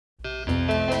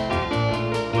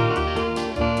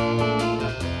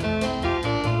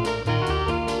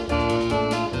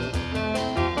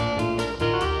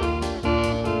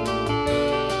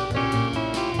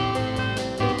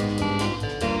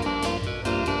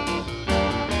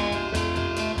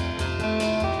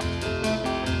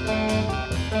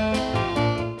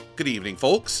morning,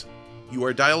 folks. You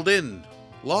are dialed in,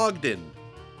 logged in,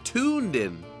 tuned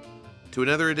in to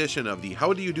another edition of the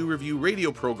How Do You Do Review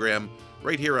radio program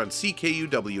right here on CKUW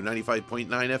 95.9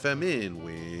 FM in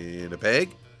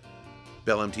Winnipeg,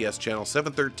 Bell MTS Channel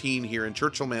 713 here in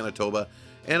Churchill, Manitoba,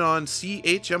 and on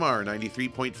CHMR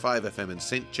 93.5 FM in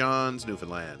St. John's,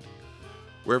 Newfoundland.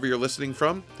 Wherever you're listening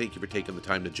from, thank you for taking the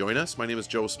time to join us. My name is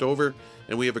Joe Stover,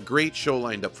 and we have a great show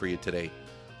lined up for you today.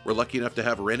 We're lucky enough to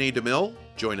have Rene de Meulles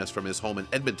join us from his home in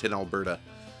Edmonton, Alberta.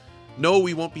 No,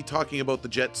 we won't be talking about the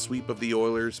jet sweep of the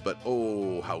Oilers, but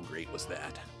oh, how great was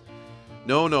that?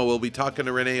 No, we'll be talking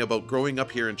to Rene about growing up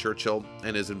here in Churchill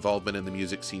and his involvement in the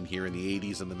music scene here in the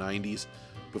 80s and the 90s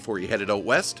before he headed out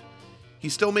west.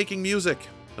 He's still making music,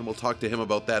 and we'll talk to him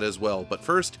about that as well. But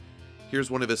first, here's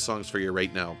one of his songs for you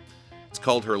right now. It's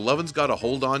called Her Lovin's Got a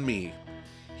Hold on Me.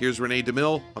 Here's Rene de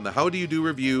Meulles on the How Do You Do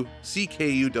Review,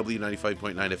 CKUW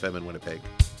 95.9 FM in Winnipeg.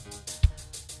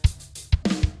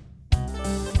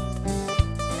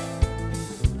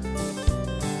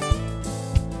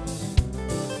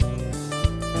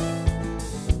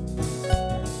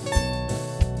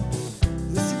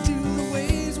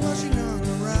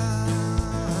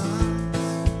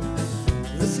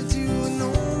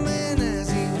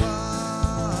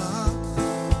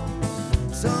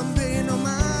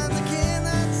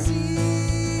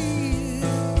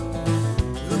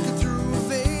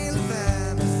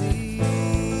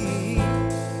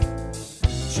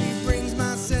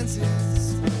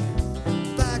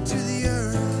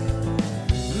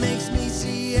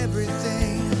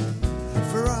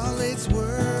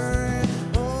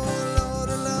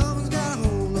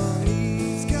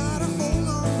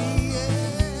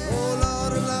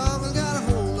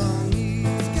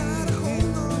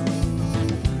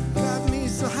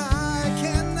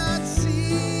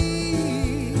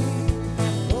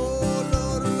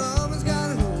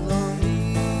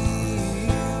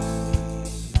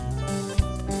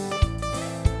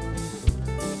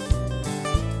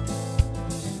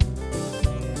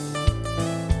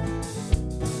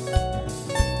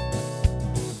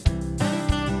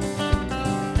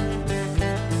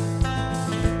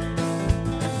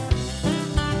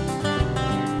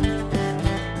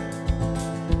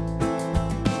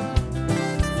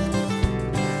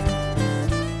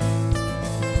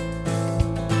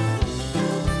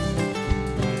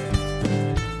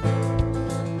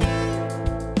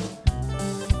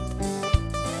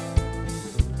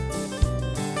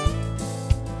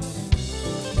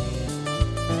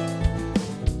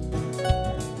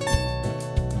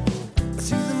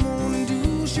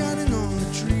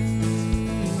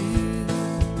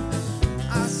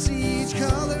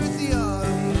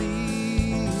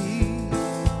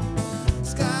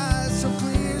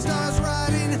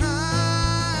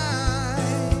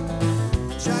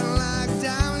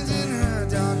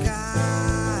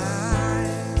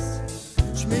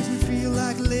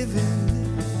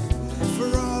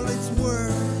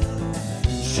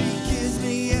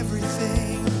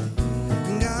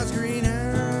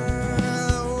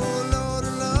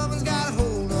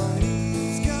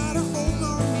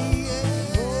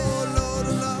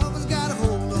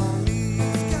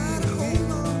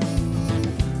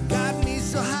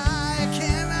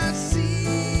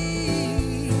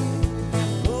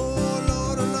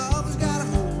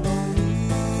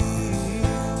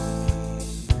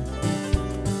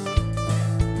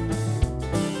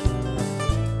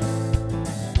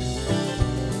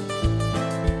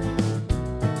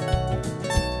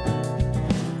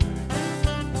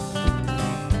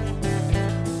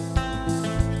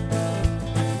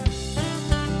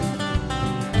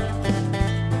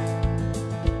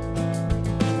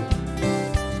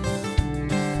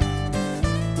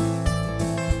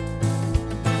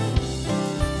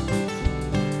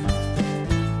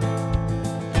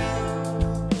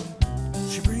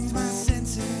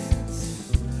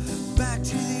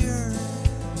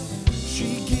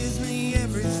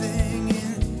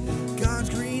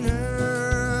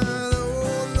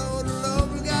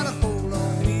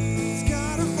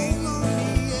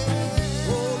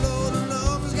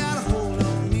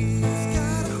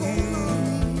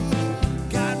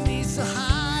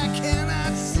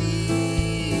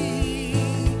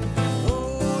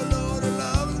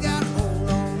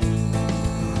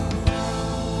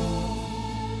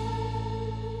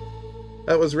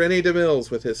 That was Rene de Meulles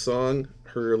with his song,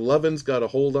 Her Lovin's Got a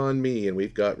Hold on Me, and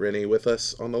we've got Rene with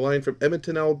us on the line from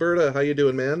Edmonton, Alberta. How you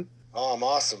doing, man? Oh, I'm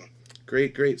awesome.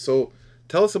 Great. So,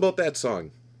 tell us about that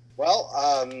song. Well,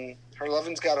 Her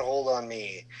Lovin's Got a Hold on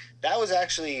Me. That was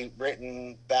actually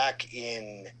written back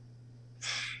in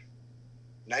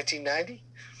 1990.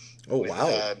 Oh,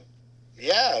 wow.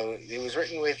 Yeah, it was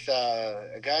written with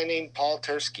a guy named Paul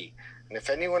Tursky. And if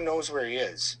anyone knows where he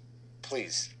is,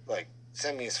 please, like,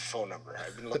 send me his phone number.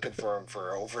 I've been looking for him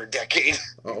for over a decade. He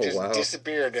Oh just wow,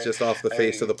 disappeared. it's just off the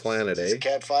face of the planet, Just eh?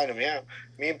 can't find him. Yeah,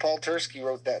 me and Paul Tursky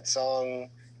wrote that song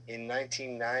in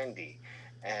 1990,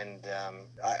 and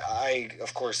I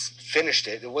of course finished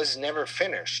it. It was never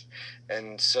finished,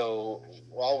 and so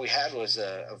all we had was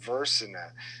a verse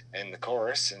and the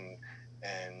chorus, and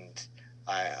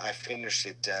I finished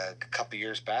it a couple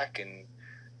years back and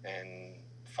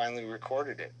finally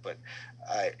recorded it. But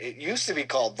it used to be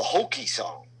called the Hokey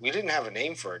Song. We didn't have a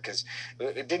name for it because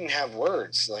it didn't have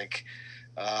words. Like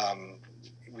um,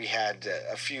 we had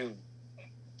a few,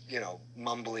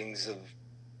 mumblings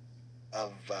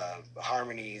of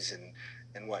harmonies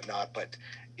and whatnot, but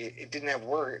it didn't have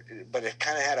word. But it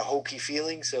kind of had a hokey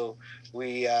feeling. So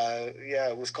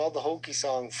it was called the Hokey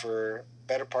Song for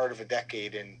better part of a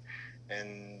decade, and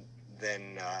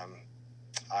then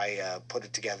I put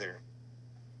it together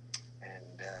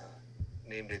and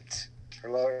named it.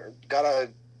 Got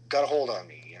a hold on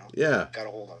me, Yeah, got a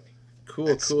hold on me. cool,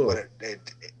 That's what cool.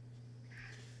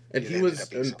 And it he ended up was,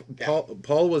 being. and So yeah,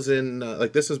 Paul was in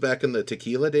like this was back in the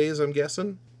tequila days, I'm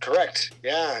guessing. correct.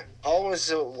 Yeah, Paul was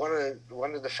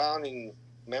one of the founding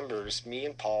members. Me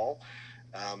and Paul,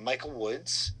 Michael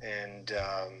Woods, and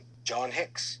John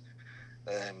Hicks.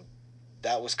 Um,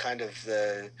 that was kind of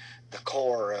the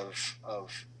core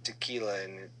of tequila,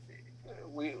 and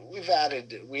we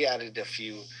added a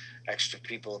few extra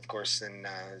people, of course. Then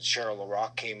Cheryl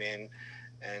LaRock came in,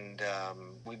 and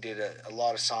we did a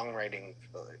lot of songwriting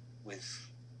with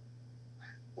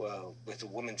with a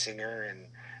woman singer and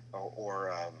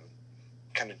or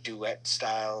kind of duet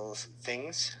style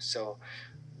things. So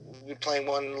we're playing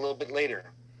one a little bit later.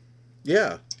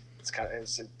 Yeah, It's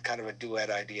kind of a duet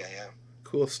idea, yeah.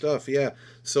 cool stuff. Yeah,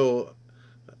 so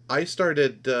I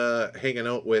started hanging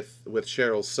out with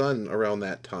Cheryl's son around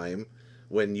that time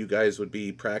when you guys would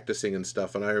be practicing and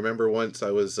stuff. And I remember once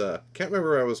I was can't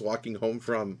remember where I was walking home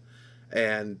from,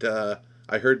 and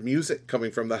I heard music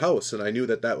coming from the house, and I knew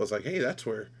that was like, hey, that's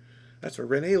where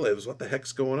Rene lives. What the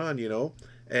heck's going on, you know?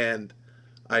 And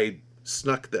I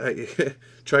I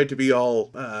tried to be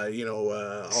all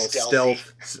all Stealthy.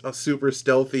 super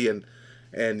stealthy, and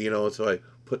so I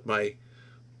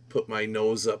put my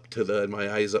nose up to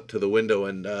my eyes up to the window,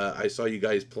 and I saw you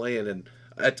guys playing. And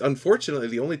unfortunately,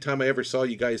 the only time I ever saw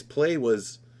you guys play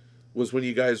was when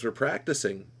you guys were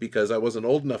practicing, because I wasn't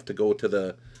old enough to go to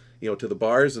the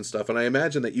bars and stuff. And I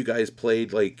imagine that you guys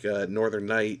played like Northern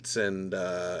Nights and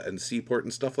Seaport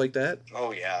and stuff like that.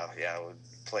 Oh yeah, yeah. We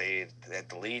played at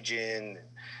the Legion.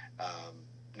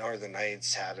 Northern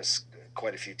Nights had us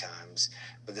quite a few times,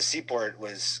 but the Seaport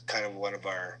was kind of one of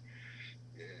our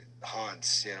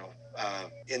haunts.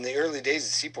 In the early days,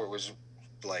 the Seaport was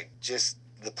like just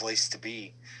the place to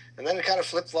be, and then it kind of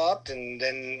flip flopped, and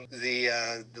then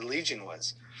the Legion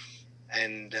was,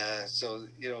 and so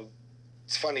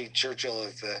it's funny, Churchill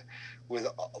with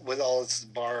with all its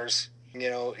bars.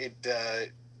 It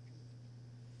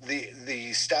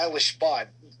the stylish spot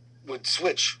would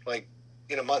switch like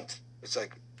in a month. It's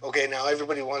like, okay, now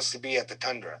everybody wants to be at the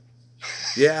Tundra.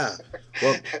 Yeah.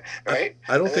 Well, Right?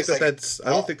 I don't And think it's like, I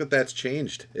don't think that's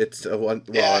changed. It's well, I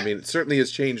yeah, mean, it certainly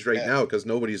has changed right yeah, now because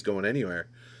nobody's going anywhere.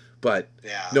 But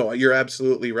yeah. no, you're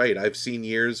absolutely right. I've seen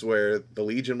years where the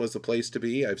Legion was the place to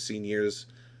be. I've seen years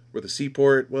where the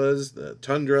Seaport was, the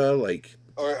Tundra, like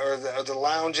Or the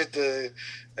lounge at the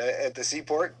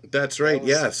Seaport. that's That right. was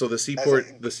Yeah, so that's a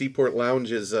The Seaport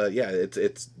Lounge is yeah, it's a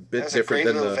bit that's a different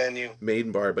great than little the venue.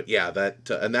 main bar, but yeah, that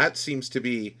and that seems to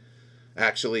be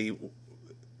actually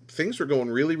things were going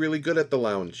really, really good at the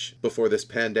lounge before this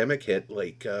pandemic hit.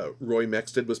 Like Roy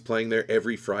Mexted was playing there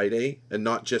every Friday, and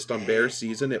not just on bear Mm.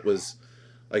 season. It was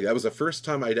like that was the first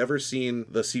time I'd ever seen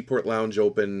the Seaport Lounge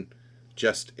open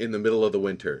just in the middle of the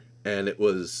winter, and it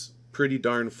was pretty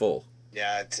darn full.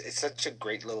 Yeah, it's such a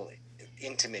great little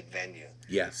intimate venue,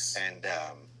 Yes. and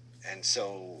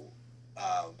so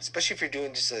especially if you're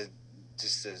doing just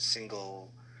a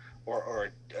single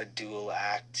or a dual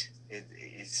act,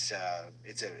 it's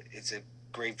a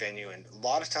great venue. And a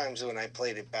lot of times when I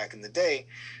played it back in the day,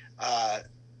 uh,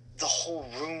 the whole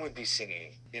room would be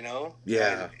singing,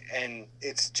 Yeah. and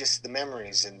it's just the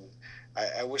memories. And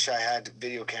I wish I had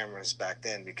video cameras back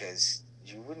then, because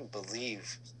you wouldn't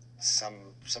believe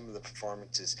some of the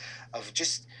performances of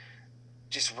just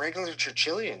regular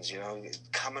Churchillians,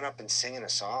 coming up and singing a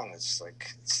song. It's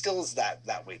like, it still is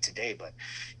that way today, but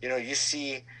you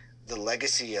see the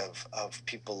legacy of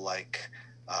people like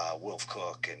Wolf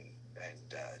Cook and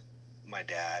my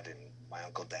dad and my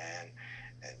uncle Dan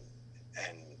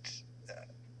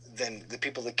and then the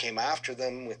people that came after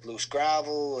them with Loose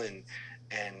Gravel and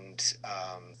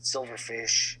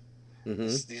Silverfish. Mm-hmm.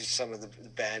 These are some of the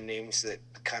band names that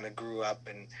kind of grew up,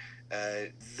 and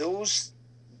those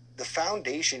the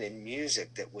foundation in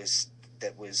music that was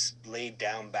laid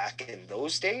down back in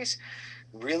those days.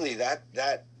 Really, that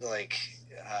like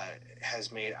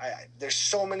has made. There's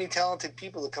so many talented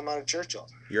people that come out of Churchill.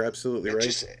 You're absolutely It right.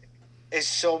 just is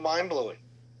so mind blowing,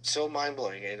 so mind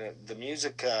blowing, and the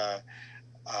music.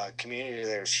 Community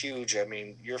there is huge. I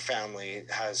mean, your family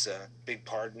has a big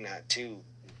part in that too.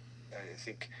 I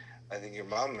think I think your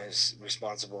mom is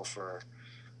responsible for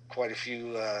quite a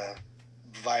few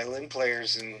violin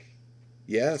players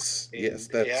Yes, yes,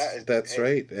 and yeah, that's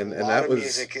right, a and lot that of was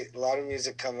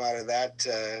music come out of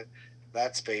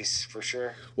that space for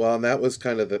sure. well, and that was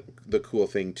kind of the cool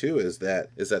thing too is that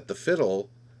the fiddle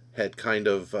had kind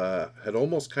of had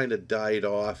almost kind of died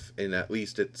off in at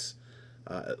least its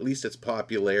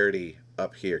popularity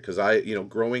up here because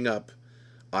growing up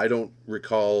I don't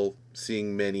recall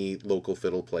seeing many local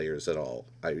fiddle players at all.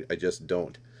 I just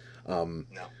don't. Um,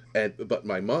 No, but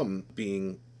my mom,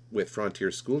 being with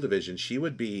Frontier School Division, she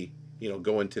would be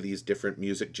going to these different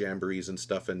music jamborees and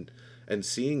stuff and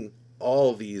seeing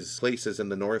all these places in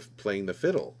the north playing the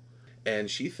fiddle, and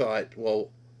she thought,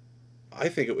 well, I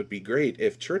think it would be great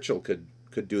if Churchill could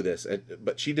do this,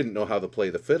 but she didn't know how to play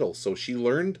the fiddle, so she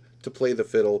learned to play the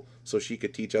fiddle so she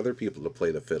could teach other people to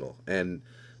play the fiddle, and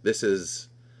this is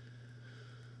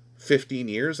 15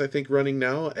 years, I think, running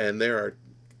now, and there are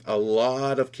a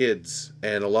lot of kids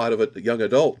and a lot of young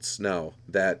adults now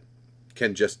that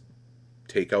can just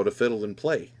take out a fiddle and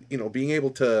play. Being able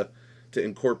to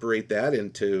incorporate that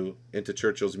into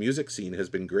Churchill's music scene has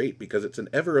been great because it's an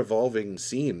ever evolving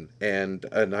scene. And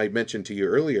I mentioned to you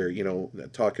earlier,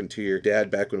 talking to your dad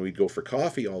back when we'd go for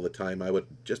coffee all the time, I would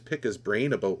just pick his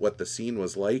brain about what the scene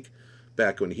was like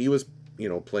back when he was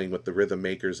playing with the rhythm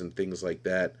makers and things like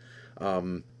that.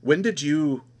 When did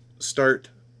you start,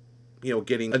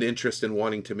 getting an interest in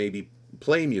wanting to maybe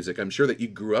play music? I'm sure that you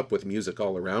grew up with music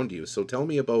all around you. So tell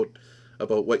me about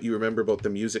what you remember about the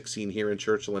music scene here in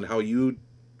Churchill and how you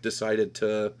decided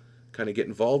to kind of get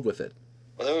involved with it.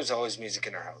 well, there was always music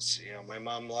in our house. My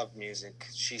mom loved music.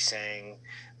 She sang.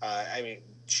 I mean,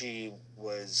 she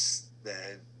was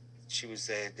the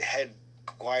head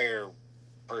choir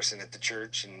person at the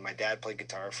church, and my dad played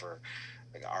guitar for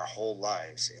like our whole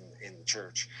lives in the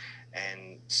church,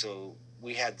 and so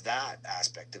we had that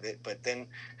aspect of it. But then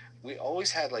we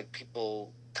always had like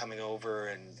people coming over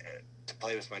and to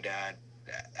play with my dad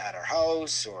at our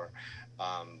house or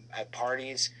at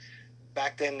parties.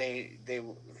 Back then, they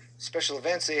special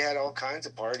events. They had all kinds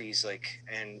of parties,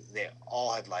 and they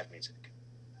all had live music,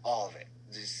 all of it.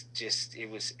 Just it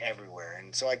was everywhere,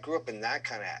 and so I grew up in that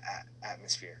kind of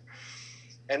atmosphere.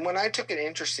 And when I took an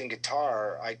interest in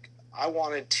guitar, I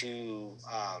wanted to.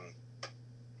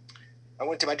 I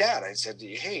went to my dad. I said,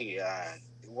 "Hey,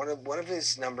 one of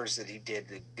his numbers that he did,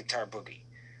 the guitar boogie.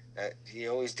 He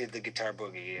always did the guitar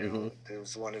boogie. Mm-hmm.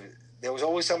 There was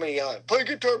always somebody yelling, "Play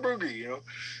guitar boogie,"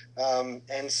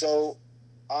 and so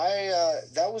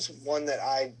that was one that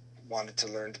I wanted to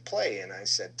learn to play. And I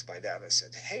said to my dad, I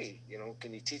said, "Hey,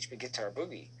 can you teach me guitar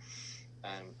boogie?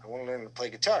 I want to learn to play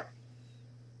guitar."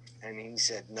 And he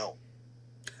said, "No."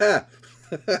 Ha!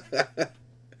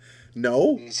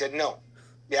 No? He said, "No."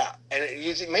 Yeah, and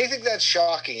you may think that's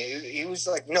shocking. He was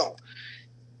like, "No,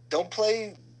 don't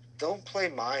play, don't play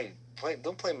my play,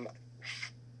 don't play,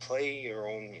 play your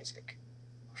own music.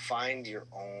 Find your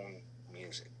own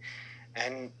music."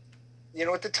 And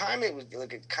at the time, it was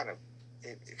like it kind of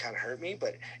hurt me,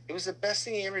 but it was the best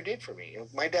thing he ever did for me.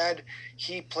 My dad,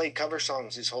 he played cover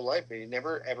songs his whole life, but he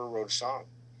never ever wrote a song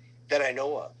that I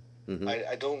know of. Mm-hmm.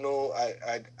 I don't know.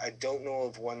 I don't know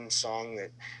of one song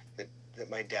that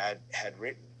my dad had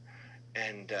written,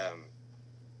 and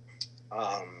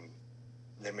um,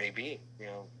 there may be.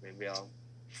 Maybe I'll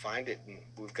find it, and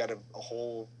we've got a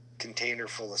whole container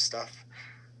full of stuff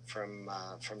from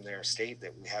their estate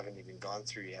that we haven't even gone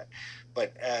through yet.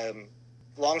 But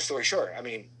long story short, I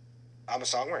mean, I'm a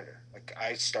songwriter. Like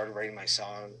I started writing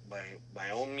my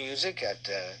own music at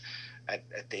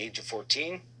the age of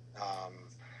 14.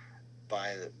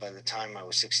 By the time I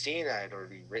was 16, I had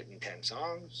already written 10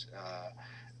 songs,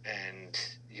 and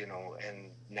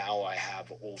now I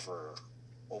have over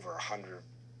 100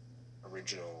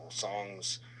 original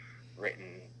songs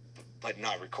written but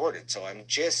not recorded. So I'm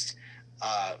just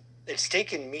it's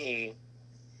taken me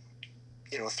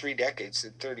 3 decades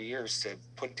and 30 years to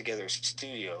put together a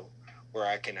studio where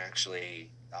I can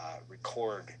actually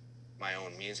record my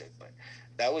own music. But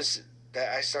that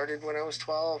I started when I was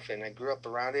 12, and I grew up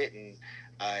around it, and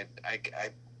I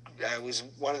I was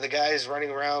one of the guys running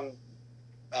around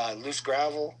loose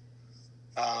gravel,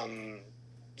 um,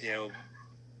 you know,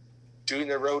 doing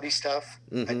the roadie stuff.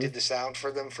 I Mm-hmm. did the sound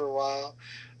for them for a while,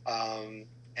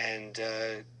 and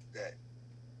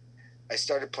I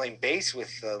started playing bass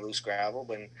with Loose Gravel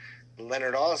when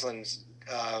Leonard Osland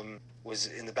was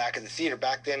in the back of the theater.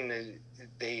 Back then,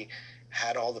 they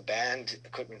had all the band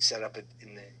equipment set up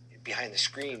in the behind the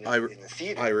screen in the I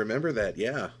theater. remember that.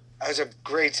 Yeah. It was a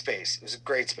great space. It was a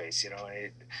great space.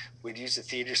 We'd use the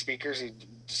theater speakers. We'd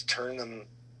just turn them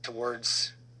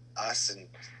towards us, and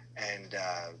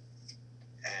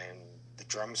the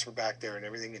drums were back there and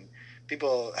everything. And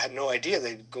people had no idea.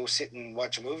 They'd go sit and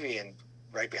watch a movie, and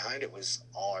right behind it was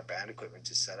all our band equipment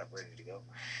just set up, ready to go.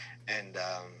 And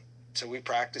so we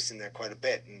practiced in there quite a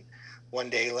bit. And one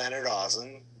day, Leonard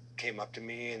Osland came up to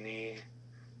me and he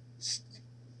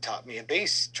taught me a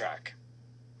bass track.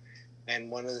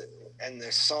 And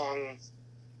the song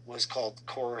was called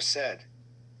Cora Said,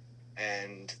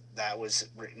 and that was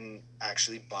written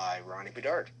actually by Ronnie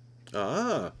Bedard.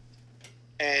 Ah.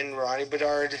 And Ronnie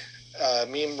Bedard,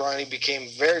 me and Ronnie became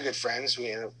very good friends.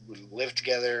 We lived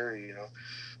together,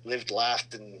 lived,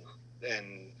 laughed, and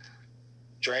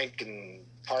drank and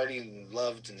partied and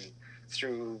loved and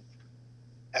threw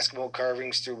Eskimo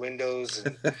carvings through windows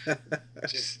and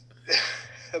just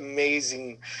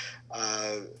amazing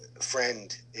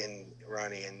friend in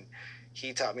Ronnie. And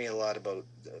he taught me a lot about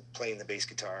playing the bass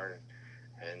guitar,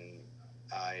 and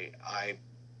I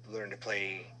learned to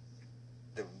play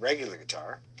the regular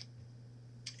guitar.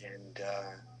 And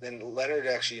then Leonard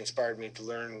actually inspired me to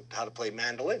learn how to play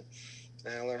mandolin.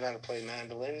 And I learned how to play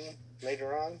mandolin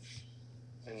later on,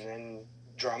 and then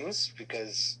drums,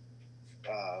 because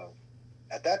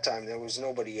at that time there was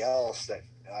nobody else that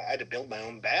I had to build my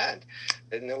own band,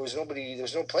 and there was no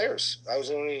players. I was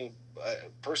the only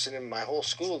person in my whole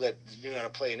school that knew how to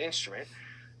play an instrument.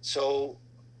 So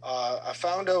I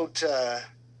found out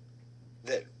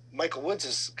that Michael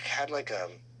Woods had like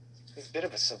he's a bit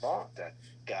of a savant. That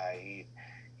guy,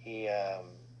 he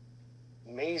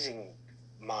amazing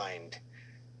mind.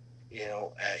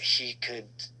 He could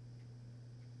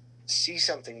see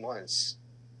something once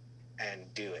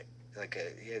and do it.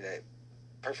 He had a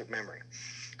perfect memory.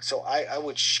 So I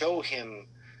would show him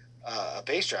a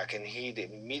bass track, and he'd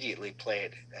immediately play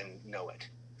it and know it,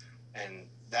 and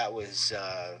that was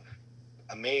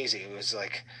amazing. It was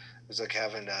like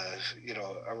having a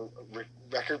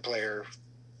record player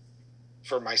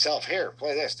for myself. Here,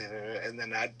 play this, and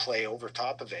then I'd play over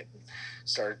top of it, and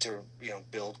started to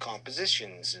build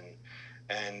compositions,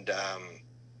 and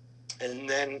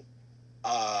then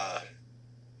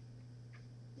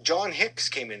John Hicks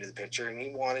came into the picture, and he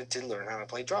wanted to learn how to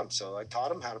play drums. So I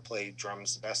taught him how to play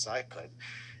drums the best I could,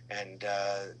 and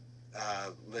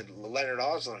Leonard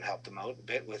Osland helped him out a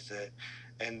bit with it.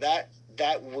 And that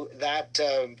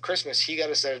Christmas, he got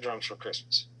a set of drums for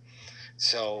Christmas.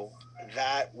 So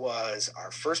that was our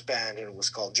first band, and it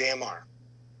was called JMR.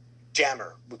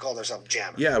 Jammer. We called ourselves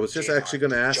Jammer. Yeah, I was just JMR. actually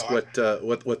going to ask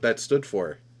what that stood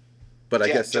for, but I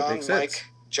guess that makes sense.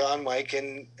 John, Mike,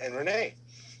 and Rene.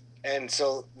 And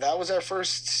so that was our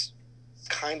first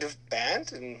kind of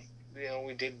band, and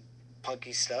we did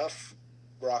punky stuff,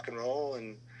 rock and roll,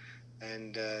 and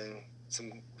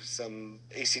some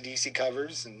AC/DC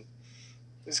covers, and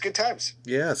it was good times.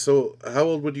 Yeah. So how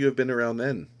old would you have been around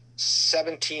then?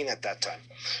 17 at that time.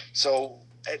 So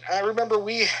I remember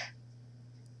we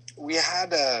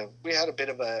had a bit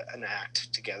of an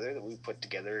act together that we put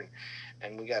together,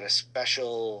 and we got a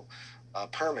special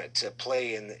permit to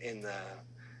play in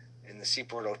the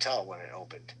Seaport Hotel when it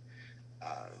opened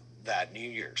that New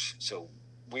Year's. So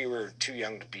we were too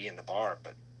young to be in the bar,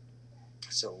 but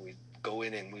so we'd go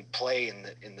in and we'd play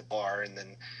in the bar, and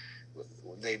then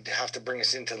they'd have to bring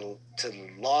us into the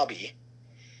lobby,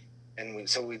 and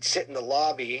so we'd sit in the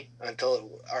lobby until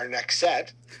our next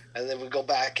set, and then we'd go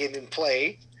back in and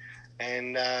play,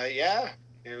 and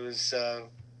it was.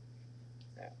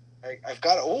 I've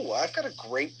got a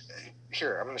great.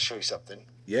 Here, I'm going to show you something.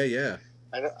 Yeah.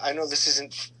 I know this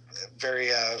isn't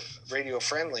very radio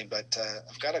friendly, but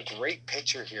I've got a great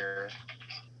picture here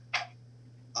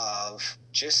of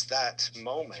just that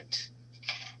moment.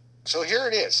 So here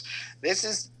it is. This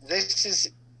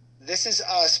is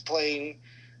us playing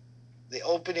the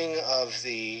opening of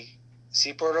the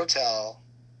Seaport Hotel.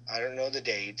 I don't know the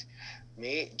date.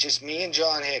 Me and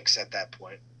John Hicks at that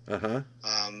point.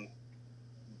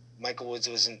 Michael Woods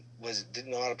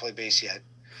didn't know how to play bass yet,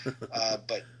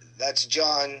 but that's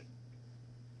John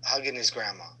hugging his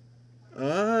grandma.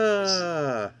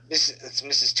 It's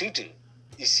Mrs. Tutu.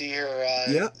 You see her,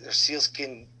 her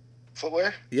sealskin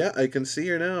footwear? Yeah, I can see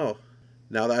her now.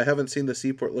 Now I haven't seen the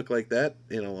Seaport look like that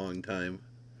in a long time.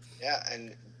 Yeah,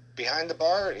 and behind the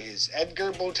bar is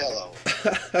Edgar Botello.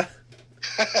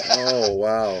 Oh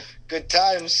wow! Good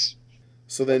times.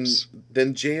 So Oops.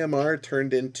 then JMR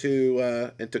turned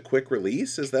into Quick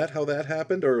Release. Is that how that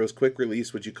happened, or was Quick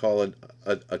Release? Would you call it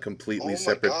a completely Oh my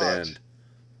separate God. band?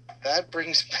 That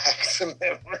brings back some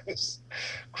memories.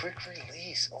 Quick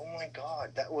Release. Oh my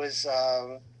God. That was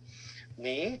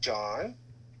me, John,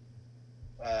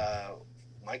 uh,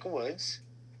 Michael Woods,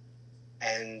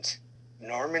 and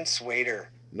Norman Swader.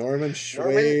 Norman Norman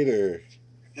Schwader.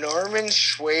 Norman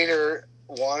Schwader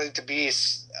wanted to be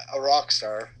a rock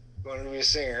star, wanted to be a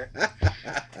singer,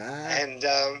 and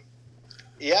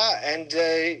yeah, and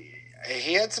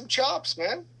he had some chops,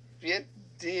 man. He had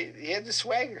the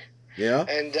swagger, Yeah.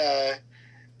 and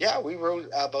yeah, we wrote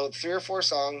about 3 or 4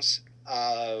 songs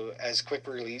as Quick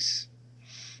Release,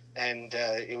 and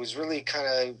it was really kind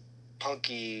of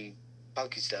punky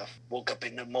stuff. Woke up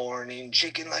in the morning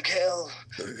shaking like hell.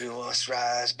 You must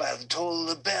rise by the toll of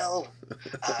the bell.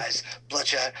 Eyes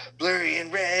bloodshot, blurry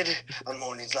and red. On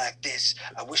mornings like this,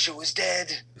 I wish I was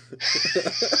dead.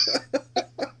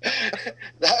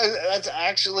 That's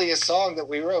actually a song that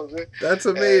we wrote. That's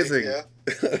amazing. Yeah,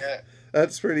 yeah.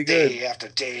 That's pretty good. Day after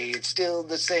day, it's still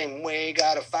the same way.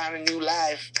 Gotta find a new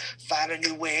life, find a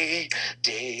new way.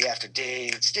 Day after day,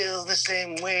 it's still the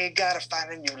same way. Gotta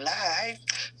find a new life,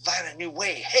 find a new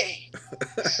way. Hey,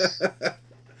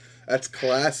 That's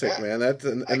classic, yeah, man. That's I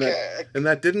and can't,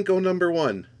 that didn't go number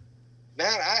one.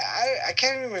 man, I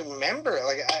can't even remember.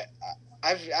 Like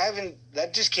I haven't.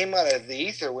 That just came out of the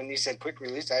ether when you said Quick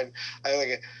Release. I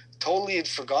like totally had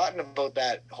forgotten about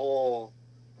that whole.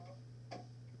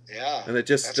 Yeah, And it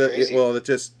just that's crazy. it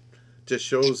just Just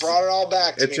shows brought it all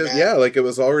back to it me, just man. yeah, like it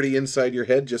was already inside your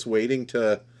head, just waiting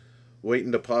to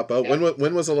pop out. Yeah.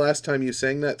 When was the last time you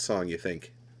sang that song, you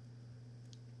think?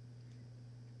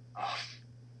 Oh,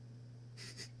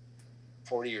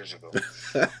 40 years ago.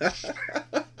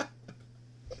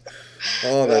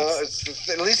 Oh, It's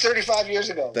at least 35 years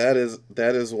ago. that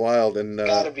is wild,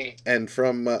 Gotta be. and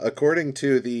from according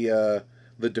to the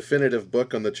definitive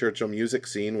book on the Churchill music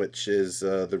scene, which is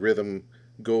The Rhythm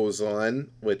Goes On,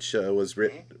 which was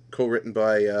co-written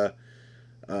by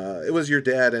it was your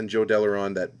dad and Joe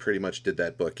Delaron that pretty much did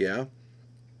that book, yeah.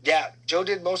 Yeah, Joe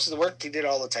did most of the work. He did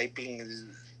all the typing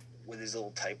with his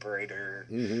little typewriter,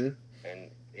 Mm-hmm.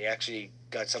 and he actually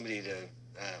got somebody to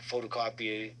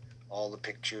photocopy all the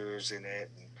pictures in it.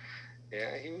 And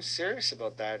yeah, he was serious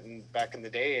about that. And back in the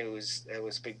day, it was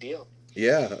a big deal.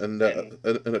 Yeah, and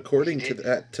according to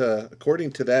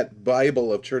that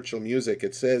Bible of Churchill music,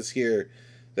 it says here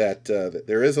that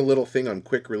there is a little thing on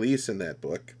Quick Release in that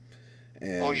book. Oh,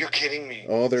 And you're kidding me.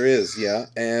 oh, there is, yeah.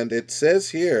 And it says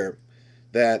here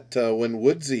that when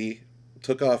Woodsy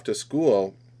took off to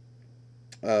school,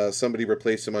 somebody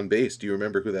replaced him on bass. Do you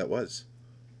remember who that was?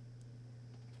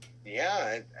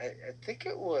 Yeah, I think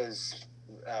it was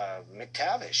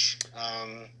McTavish.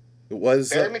 It was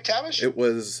Barry McTavish? it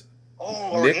was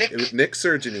Oh, or Nick. Nick. It was Nick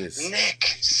Surgenes. Nick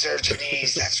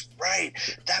Surgenes. That's right.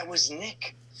 That was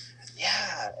Nick.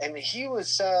 Yeah, and he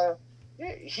was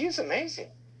amazing.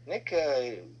 Nick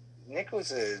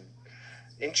was a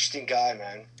interesting guy,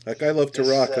 man. That guy loved to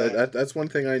Just rock. That's one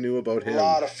thing I knew about a him.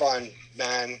 lot of fun,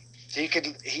 man. He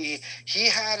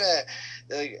had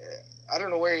I don't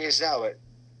know where he is now,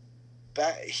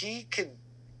 but he could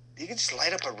just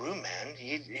light up a room, man.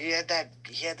 He had that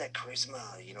charisma,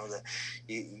 you know.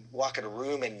 You walk in a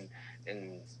room and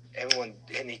everyone,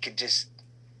 and he could just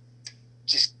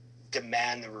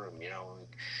demand the room, you know,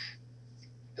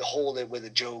 hold it with a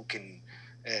joke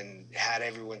and had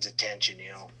everyone's attention, you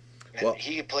know. And Well,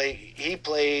 he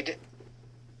played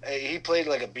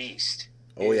like a beast.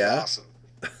 Oh, he was yeah? awesome.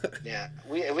 Yeah,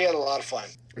 we had a lot of fun.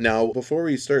 Now, before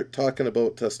we start talking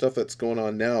about stuff that's going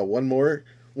on now, one more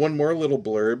little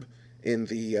blurb in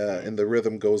the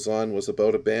Rhythm Goes On was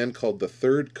about a band called the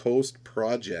Third Coast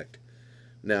Project.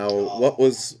 Now, what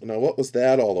was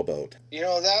that all about? You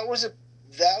know, that was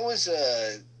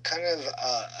a kind of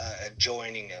a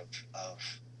joining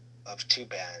of 2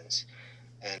 bands,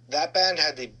 and that band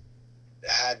had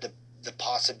the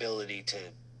possibility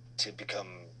to become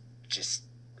just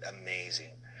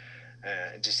amazing.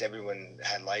 Just everyone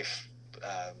had life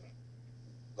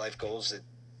goals that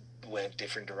went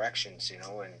different directions, you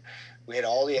know, and we had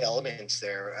all the elements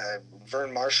there.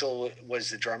 Vern Marshall was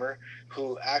the drummer,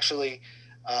 who actually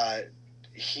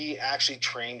he actually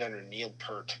trained under Neil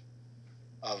Peart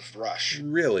of Rush.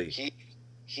 Really?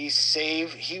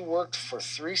 He worked for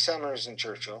 3 summers in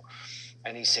Churchill,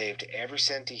 and he saved every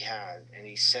cent he had, and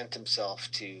he sent himself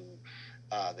to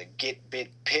the Git Bit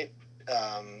Pit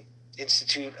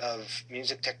Institute of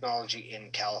Music Technology in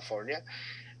California,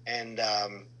 and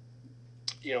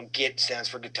GIT stands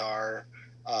for guitar,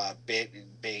 bit,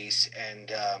 bass,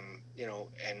 and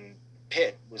and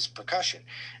pit was percussion,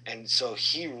 and so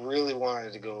he really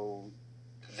wanted to go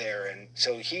there, and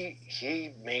so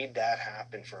he made that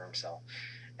happen for himself.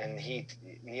 And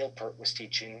Neil Peart was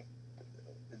teaching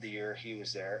the year he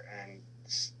was there, and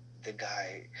the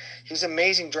guy, he was an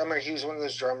amazing drummer. He was one of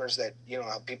those drummers that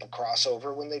how people cross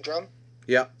over when they drum.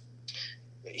 Yeah.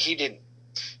 He didn't.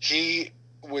 He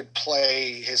would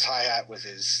play his hi-hat with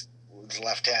his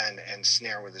left hand and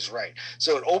snare with his right.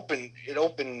 So it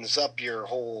opens up your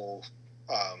whole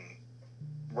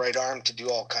right arm to do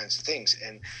all kinds of things,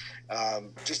 and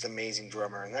just amazing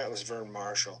drummer. And that was Vern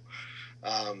Marshall.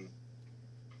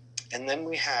 And then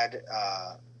we had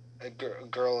a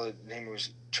girl, her name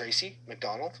was Tracy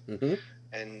McDonald,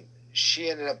 and she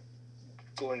ended up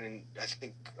going in, I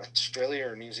think, Australia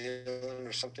or New Zealand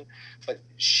or something. But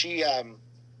she,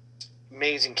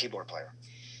 amazing keyboard player.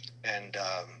 And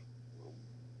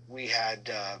we had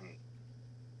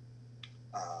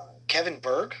Kevin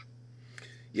Berg.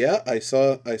 Yeah, I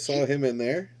saw him in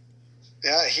there.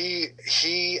 Yeah, he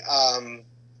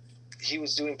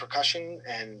was doing percussion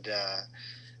and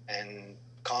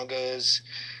congas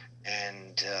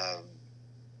and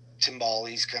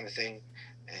timbales kind of thing,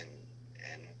 and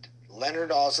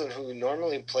Leonard also, who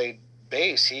normally played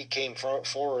bass, he came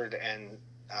forward and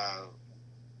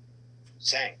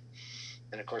sang.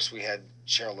 And of course we had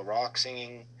Cheryl LaRock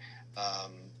singing,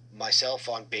 myself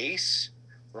on bass,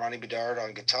 Ronnie Bedard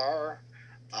on guitar.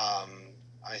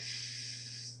 I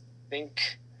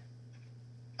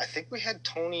think we had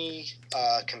Tony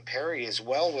Campari as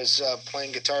well, was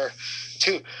playing guitar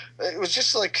too. It was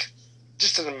just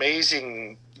an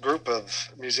amazing group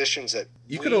of musicians that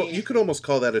you could almost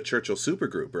call that a Churchill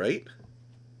supergroup, right?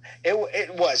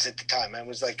 It was at the time. It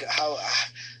was like how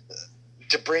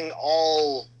to bring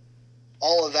all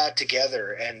of that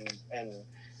together, and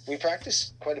we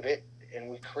practiced quite a bit, and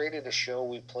we created a show.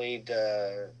 We played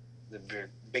the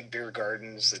big beer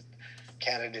gardens at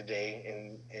Canada Day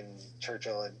in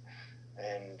Churchill,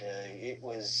 and it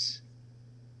was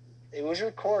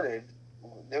recorded.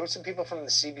 There were some people from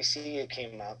the CBC that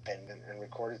came up and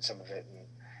recorded some of it, and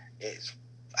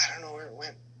I don't know where it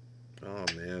went. Oh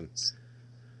man!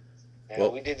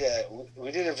 Well, we did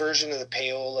a version of the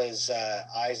Paola's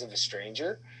 "Eyes of a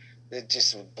Stranger." It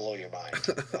just would blow your mind.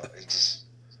 It just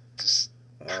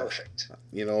perfect.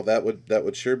 That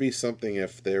would sure be something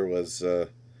if there was,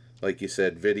 like you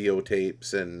said,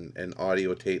 videotapes and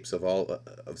audio tapes of all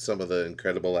of some of the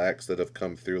incredible acts that have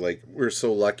come through. Like, we're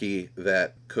so lucky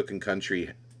that Cookin'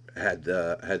 Country had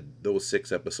those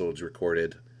 6 episodes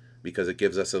recorded, because it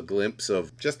gives us a glimpse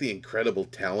of just the incredible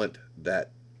talent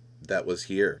that was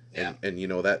here. Yeah. And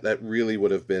that really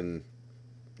would have been,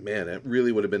 man, it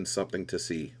really would have been something to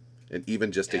see. And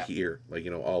even just to hear,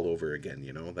 all over again,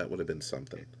 that would have been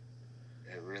something.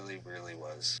 It really, really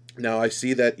was. Now, I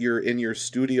see that you're in your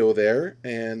studio there,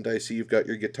 and I see you've got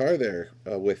your guitar there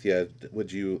with you.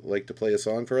 Would you like to play a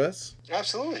song for us?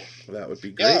 Absolutely. That would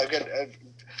be great. Yeah, I've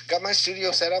got my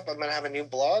studio set up. I'm going to have a new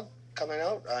blog coming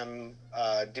out. I'm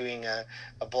doing a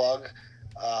blog.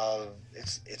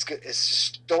 It's good. It's a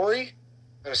story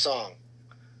and a song.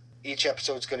 Each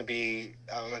episode's going to be,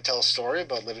 I'm going to tell a story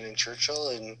about living in Churchill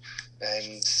and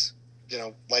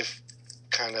life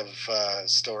kind of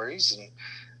stories,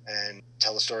 and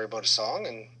tell a story about a song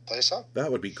and play a song.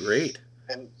 That would be great.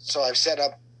 And so I've set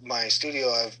up my studio.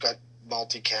 I've got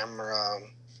multi-camera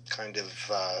kind of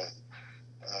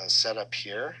set up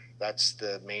here. That's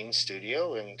the main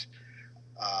studio, and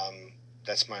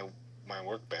that's my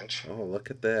workbench. Oh,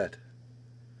 look at that.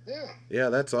 Yeah. Yeah,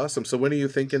 that's awesome. So when are you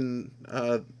thinking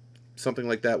something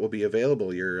like that will be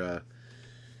available? Your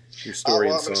story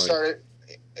and song.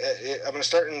 I'm going to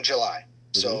start in July.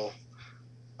 Mm-hmm. So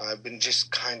I've been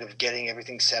just kind of getting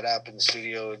everything set up in the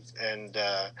studio and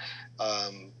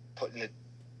putting it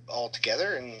all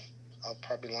together, and I'll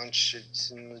probably launch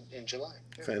it in July.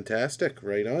 Yeah. Fantastic.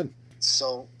 Right on.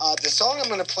 So the song I'm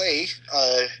going to play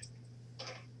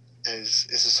is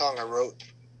a song I wrote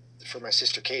for my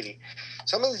sister Katie.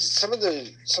 Some of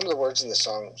the words in the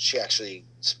song she actually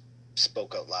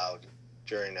spoke out loud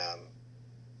during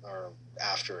or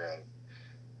after a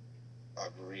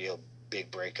real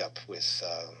big breakup with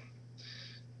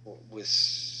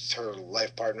her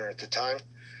life partner at the time.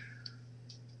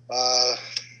 I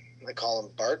call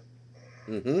him Bart.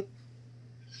 Mm-hmm.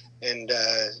 And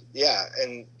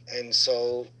and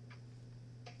so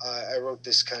I wrote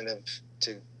this kind of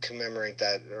to commemorate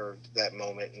that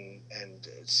moment, and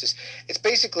it's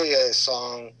basically a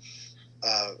song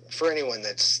for anyone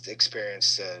that's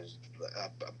experienced a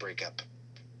breakup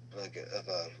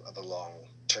of a long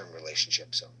term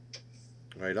relationship. So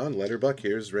Right on, Letterbuck.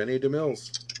 Here's Rene de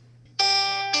Meulles.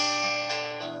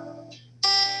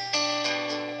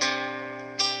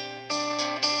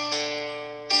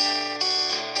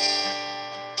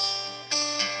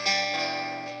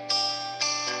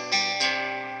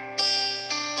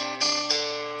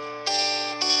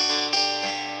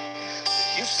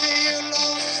 you say you're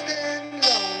lost and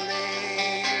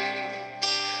lonely,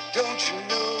 don't you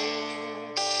know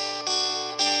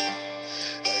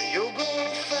you're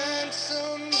gonna find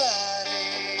somebody?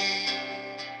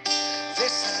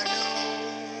 This I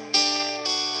know.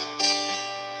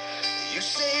 You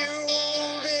say you're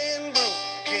old and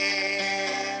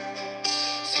broken,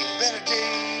 seen better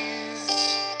days,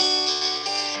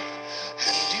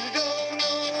 and you don't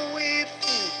know if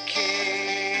you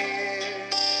can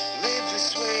live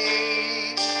this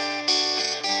way.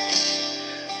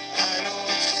 I know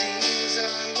it seems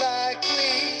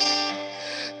unlikely,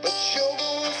 but you're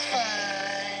gonna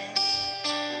find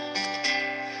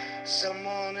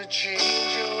someone to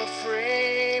change your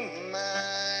frame of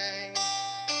mind.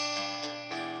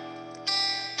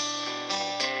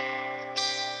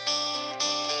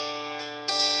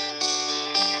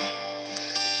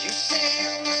 You say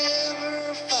you'll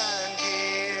never find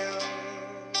him,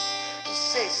 you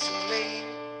say so late,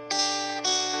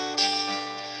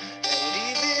 and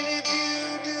even if you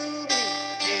do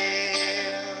meet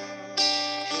him,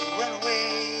 he'll run away.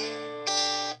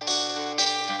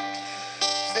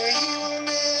 Say he will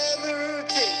never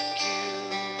take you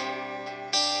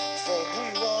for who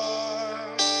you are,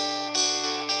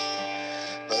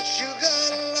 but you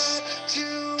got a lot to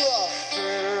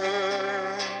offer,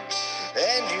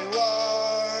 and you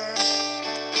are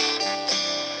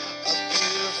a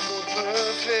beautiful,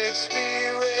 perfect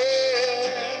spirit.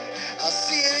 I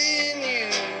see it in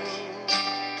you.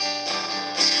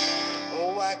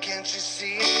 Oh, why can't you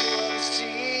see what I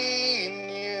see in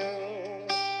you?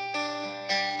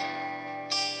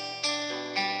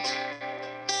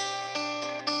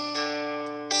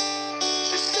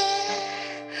 She said,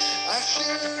 I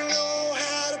sure know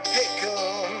how to pick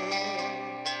 'em.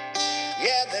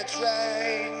 Yeah, that's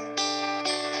right.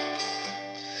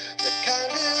 The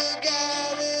kind of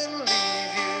guy that'll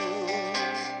leave you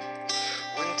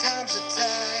when times are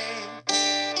tight.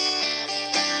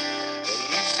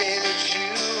 You say that you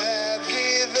have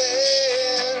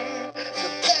given the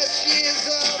best years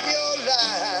of your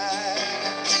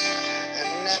life,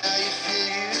 and now you feel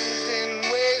used and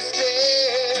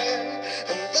wasted,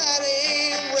 and that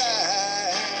ain't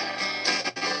right.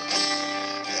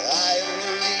 I am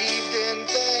relieved and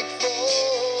thankful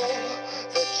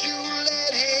that you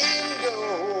let him go.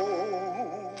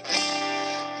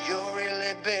 You're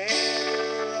really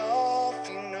better off,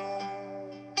 you know.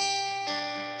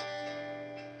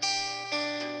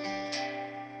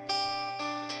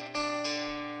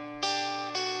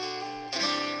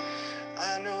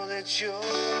 I know that you're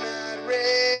not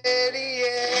ready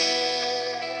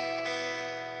yet.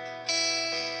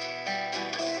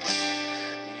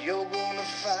 You're gonna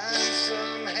find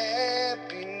some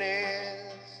happiness.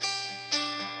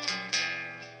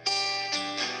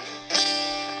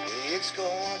 It's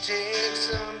gonna take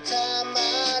some time,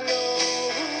 I know.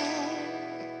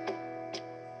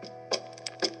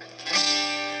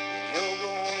 You're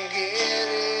gonna get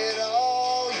it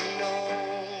all, you know.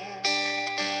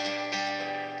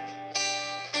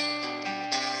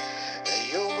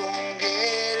 You're gonna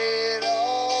get it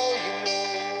all, you know.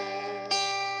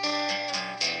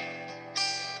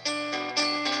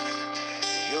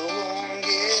 You're gonna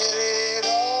get it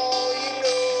all, you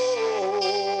know.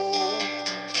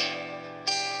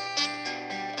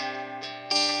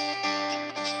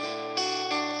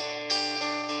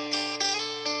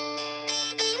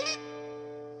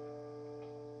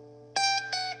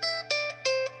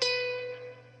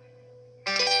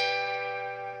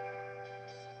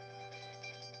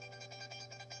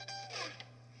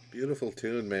 Beautiful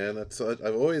tune, man. That's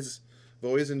I've always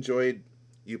enjoyed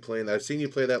you playing that. I've seen you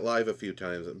play that live a few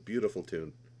times. A beautiful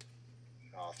tune.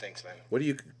 Oh, thanks, man. What do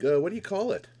you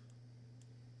call it?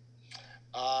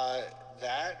 Uh,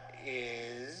 that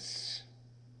is.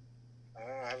 I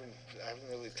don't know. I haven't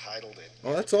really titled it.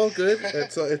 Oh, that's all good.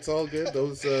 It's all good.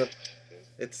 Those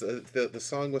it's the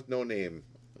song with no name.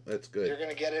 That's good. You're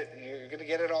gonna get it. You're gonna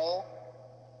get it all.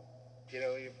 You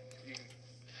know, you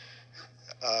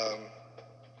um,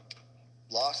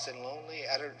 lost and lonely.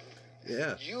 I don't.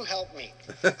 Yeah. You help me.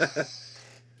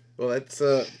 Well, that's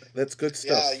good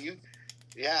stuff. Yeah, you.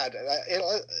 Yeah,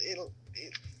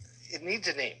 it needs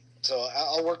a name, so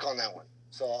I'll work on that one.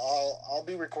 So I'll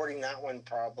be recording that one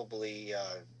probably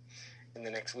in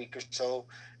the next week or so,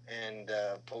 and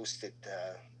post it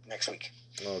next week.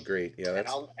 Oh, great. Yeah, And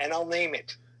that's I'll name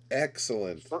it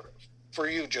excellent. for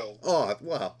you, Joe. Oh,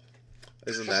 wow.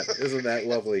 Isn't that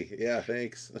lovely? Yeah,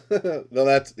 thanks. No,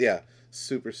 that's yeah,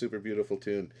 super super beautiful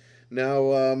tune.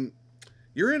 Now,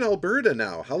 you're in Alberta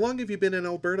now. How long have you been in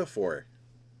Alberta for?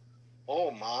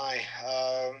 Oh my,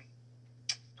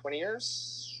 20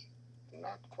 years?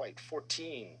 Not quite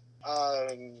 14. I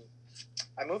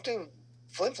moved to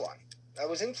Flin Flon. I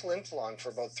was in Flin Flon for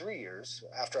about 3 years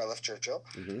after I left Churchill,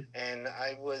 Mm-hmm. and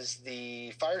I was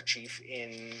the fire chief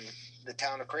in the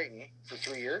town of Creighton for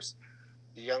 3 years.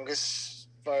 The youngest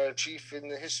fire chief in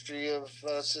the history of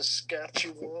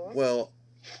Saskatchewan. Well,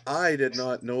 I did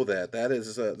not know that. That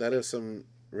is some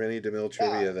Rene de Meulles Yeah,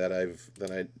 trivia that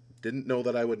I didn't know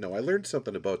that I would know. I learned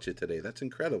something about you today. That's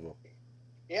incredible.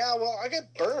 yeah. Well, I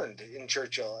got burned in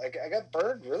Churchill. I got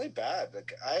burned really bad.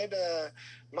 Like I had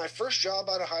my first job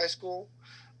out of high school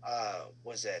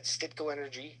was at Stitco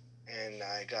Energy, and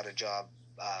I got a job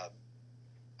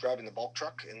driving the bulk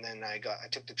truck, and then I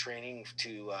took the training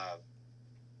to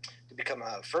become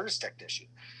a furnace technician.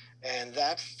 And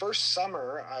that first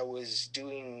summer, I was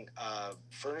doing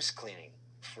furnace cleaning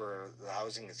for the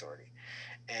housing authority,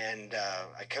 and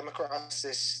I come across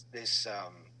this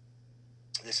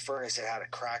furnace that had a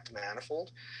cracked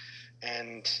manifold,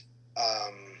 and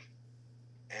um,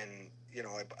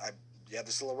 I you have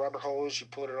this little rubber hose, you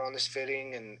put it on this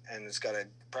fitting, and it's got a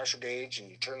pressure gauge, and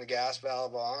you turn the gas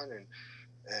valve on,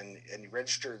 and you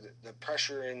register the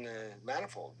pressure in the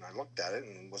manifold. And I looked at it,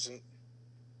 and it wasn't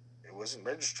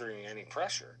registering any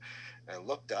pressure. And I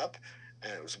looked up,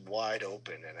 and it was wide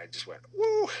open, and I just went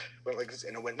woo, went like this,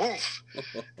 and it went woof,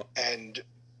 and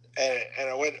and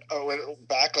I went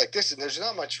back like this, and there's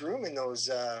not much room in those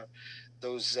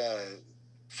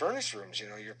furnace rooms.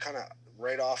 You're kind of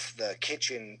right off the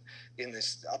kitchen in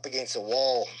this up against the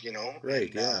wall, Right,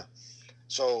 and yeah.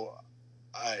 so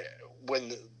I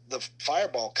when the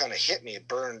fireball kind of hit me, it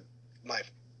burned my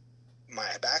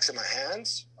backs of my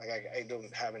hands. Like I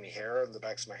don't have any hair on the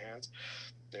backs of my hands.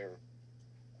 They're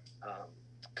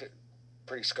um,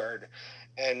 pretty scarred,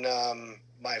 and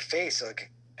my face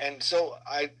and so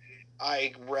I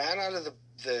ran out of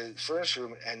the furnace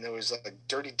room, and there was like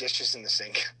dirty dishes in the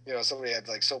sink. Somebody had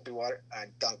like soapy water. I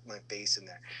dunked my face in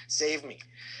there. Save me.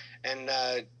 And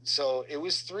so it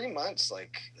was 3 months.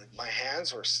 Like my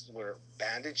hands were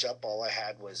bandaged up. All I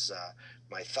had was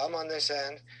my thumb on this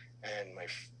end, and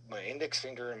my index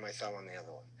finger and my thumb on the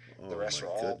other one. The Oh rest my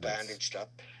were all goodness. bandaged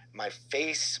up. My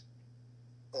face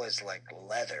was like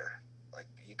leather. Like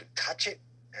you could touch it,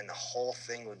 and the whole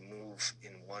thing would move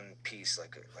in one piece,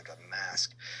 like a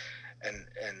mask. And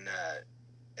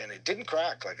it didn't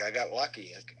crack. Like I got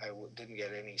lucky. I didn't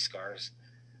get any scars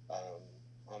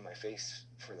on my face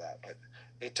for that. But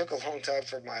it took a long time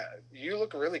for you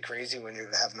look really crazy when you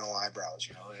have no eyebrows,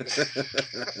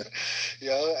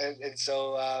 and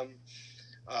so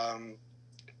um,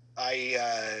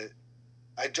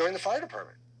 I joined the fire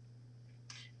department,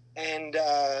 and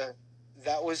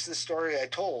that was the story I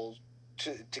told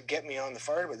to get me on the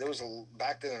fire department.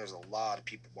 Back then there was a lot of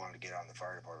people wanting to get on the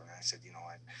fire department. And I said,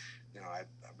 I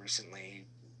recently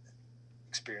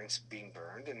experienced being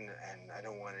burned, and I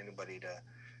don't want anybody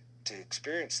to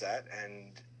experience that,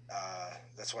 and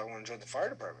that's why I want to join the fire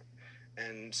department.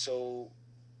 And so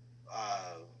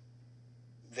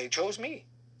they chose me.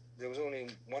 There was only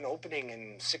one opening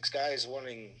and 6 guys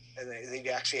wanting, and they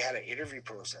actually had an interview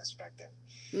process back then.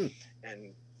 Hmm.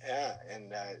 And yeah,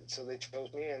 and so they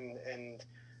chose me, and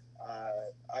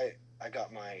I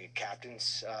got my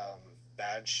captain's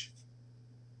badge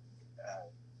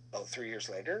about 3 years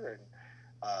later,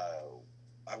 and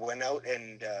I went out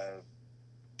and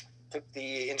took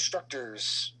the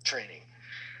instructor's training.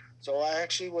 So I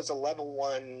actually was a level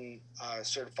 1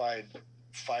 certified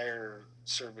fire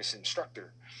service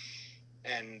instructor,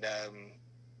 and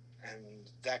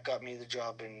that got me the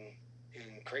job in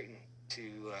Creighton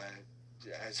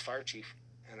as fire chief,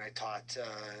 and I taught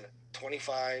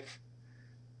 25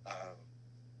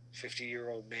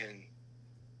 50-year-old men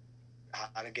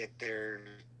how to get their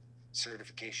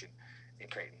certification in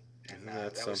Creighton, and Isn't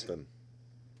that something?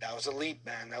 that was a leap,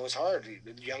 man. That was hard.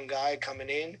 A young guy coming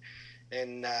in,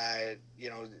 and a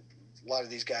lot of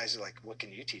these guys are like, "What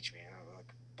can you teach me?" And I'm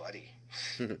like, "Buddy,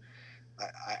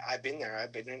 I've been there.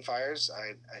 I've been in fires.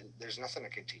 There's nothing I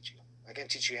can teach you. I can't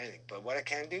teach you anything. But what I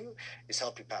can do is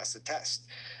help you pass the test."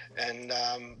 And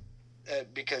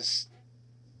because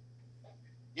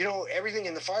everything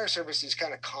in the fire service is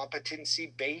kind of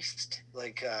competency based.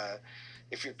 Like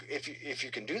if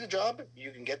you can do the job,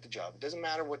 you can get the job. It doesn't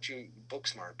matter what you book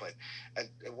smart. But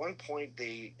at one point,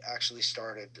 they actually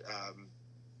started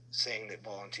saying that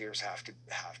volunteers have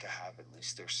at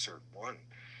least their Cert 1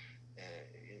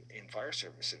 in fire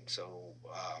service, and so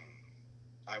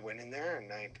I went in there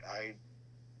and I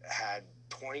had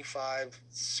 25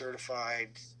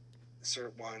 certified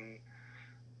Cert 1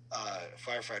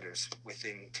 firefighters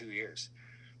within 2 years.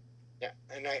 Yeah,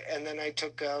 and then I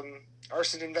took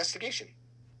arson investigation,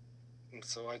 and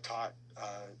so I taught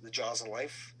the jaws of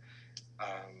life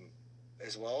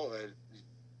as well.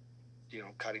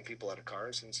 Cutting people out of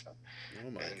cars and stuff.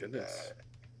 Oh my goodness.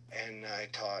 And I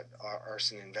taught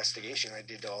arson investigation. I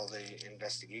did all the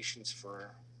investigations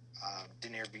for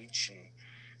Denier Beach and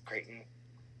Creighton.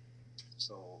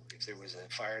 So if there was a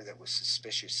fire that was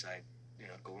suspicious, I'd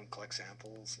go and collect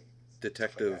samples. And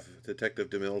Detective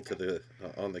de Meulles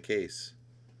on the case.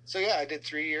 So yeah, I did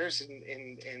 3 years and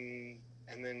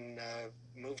then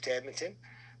moved to Edmonton,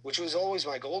 which was always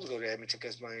my goal to go to Edmonton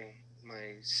because my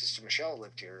sister Michelle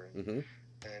lived here. And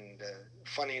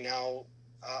funny now,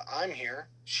 I'm here.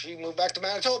 She moved back to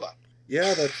Manitoba.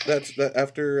 Yeah, that's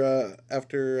after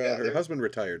her husband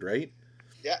retired, right?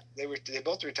 Yeah, they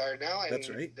both retired now, and that's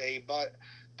right. They bought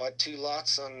 2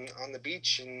 lots on the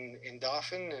beach in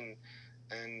Dauphin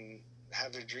and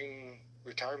have their dream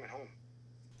retirement home.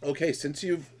 Okay, since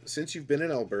you've been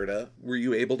in Alberta, were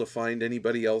you able to find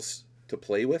anybody else to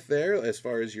play with there as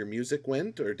far as your music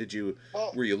went, or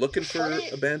were you looking for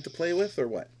a band to play with, or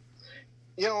what?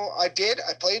 I did.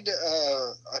 I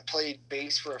played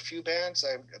bass for a few bands.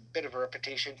 I have a bit of a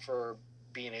reputation for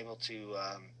being able to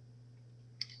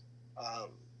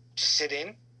just sit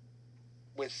in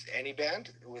with any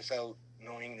band without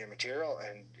knowing their material,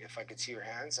 and if I could see your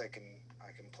hands, I can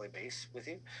play bass with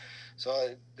you.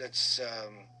 So that's a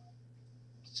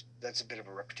bit of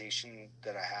a reputation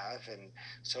that I have, and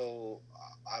so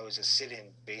I was a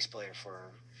sit-in bass player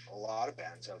for a lot of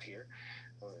bands out here.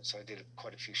 So I did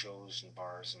quite a few shows and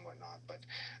bars and whatnot.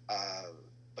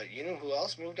 But you know who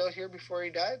else moved out here before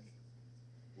he died?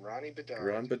 Ronnie Bedard.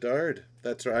 Ron Bedard.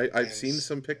 That's right. I've seen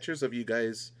some pictures of you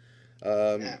guys.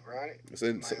 Yeah, Ronnie.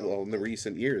 In the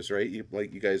recent years, right? You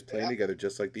guys playing together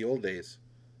just like the old days.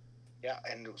 Yeah,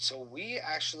 and so we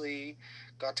actually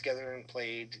got together and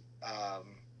played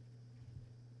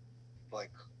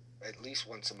like at least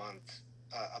once a month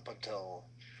up until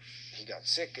he got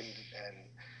sick and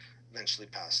eventually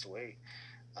passed away.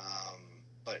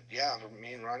 But yeah,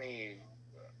 me and Ronnie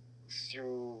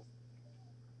through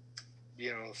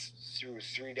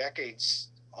 3 decades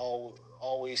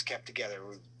always kept together.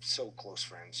 We're so close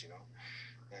friends,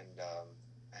 and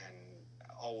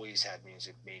always had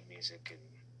music, made music, and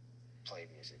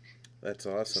played music. That's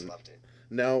awesome. Just loved it.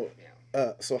 Now,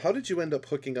 so how did you end up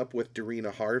hooking up with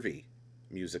Darina Harvey,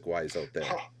 music-wise, out there?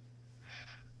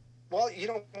 Well, you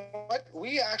know what?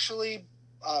 We actually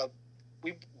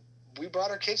we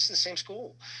brought our kids to the same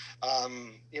school. I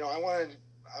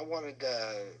wanted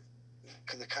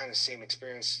the kind of same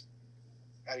experience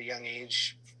at a young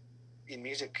age in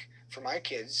music for my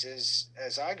kids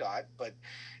as I got, but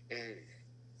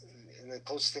and the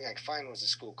closest thing I could find was a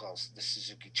school called the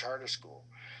Suzuki Charter School,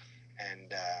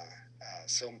 and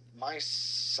so my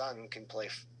son can play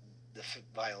the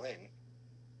violin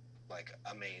like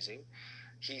amazing.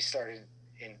 He started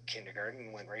in kindergarten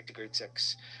and went right to grade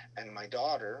 6, and my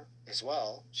daughter as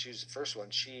well. She was the first one.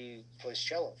 She plays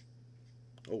cello.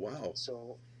 Oh wow!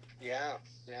 So yeah,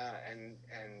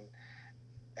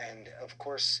 and of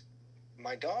course,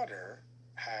 my daughter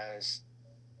has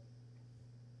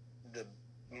the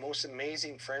most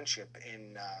amazing friendship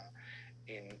in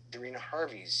Darina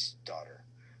Harvey's daughter,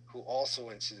 who also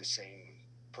went to the same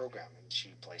program, and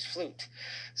she plays flute.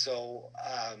 So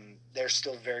they're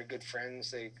still very good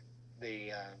friends. They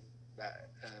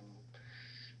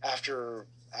after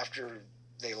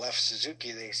they left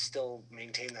Suzuki, they still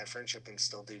maintain that friendship and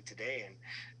still do today.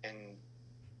 And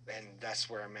that's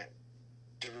where I met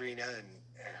Darina and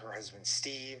her husband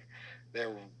Steve.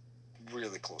 They're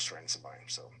really close friends of mine.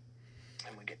 So,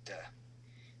 and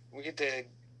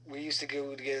we used to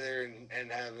go together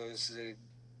and have those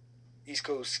East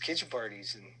Coast kitchen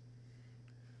parties, and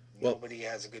nobody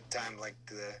has a good time like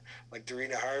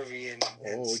Darina Harvey and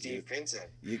Steve Pinson.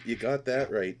 You got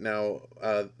that right. Now,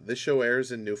 this show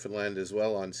airs in Newfoundland as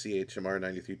well on CHMR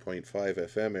 93.5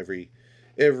 FM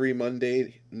every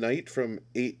Monday night from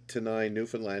 8 to 9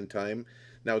 Newfoundland time.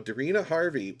 Now, Darina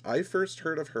Harvey, I first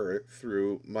heard of her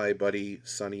through my buddy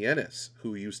Sonny Ennis,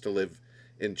 who used to live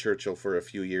in Churchill for a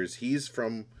few years. He's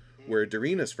from where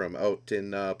Darina's from, out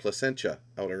in Placentia,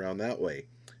 out around that way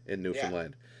in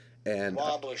Newfoundland. And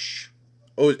Wabush.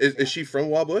 Oh, is she from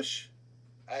Wabush?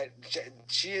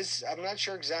 She is. I'm not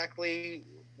sure exactly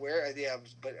where. Yeah,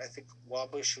 but I think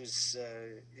Wabush was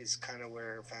is kind of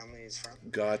where her family is from,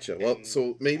 Gotcha. Well, and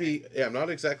so maybe yeah, I'm not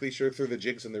exactly sure through the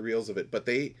jigs and the reels of it, but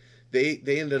they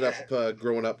ended up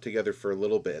growing up together for a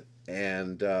little bit,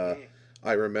 and mm,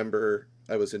 I remember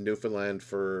I was in Newfoundland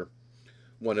for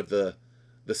one of the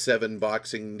 7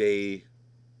 Boxing Day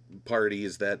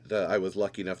parties that I was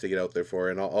lucky enough to get out there for,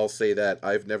 and I'll say that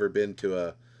I've never been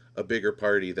to a bigger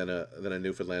party than a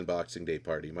Newfoundland Boxing Day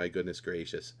party. My goodness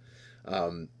gracious!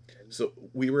 Um, so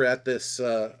we were at this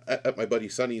at my buddy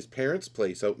Sonny's parents'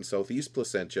 place out in Southeast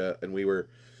Placentia, and we were,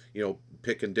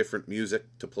 picking different music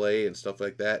to play and stuff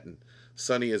like that. And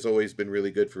Sonny has always been really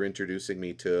good for introducing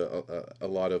me to a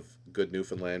lot of good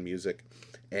Newfoundland music,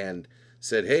 and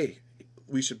said, "Hey,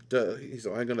 we should." He's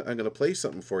like, I'm gonna play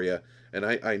something for you, and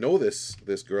I know this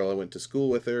girl. I went to school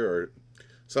with her or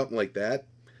something like that,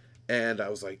 and I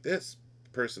was like, this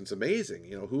person's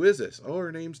amazing. Who is this? Oh,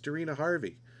 her name's Dorina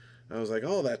Harvey. I was like,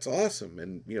 oh, that's awesome.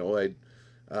 And I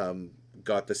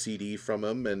got the CD from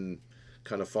him and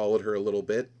kind of followed her a little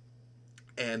bit.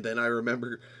 And then I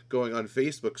remember going on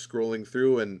Facebook, scrolling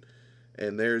through, and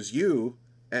there's you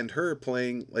and her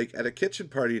playing like at a kitchen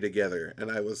party together.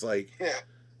 And I was like, yeah,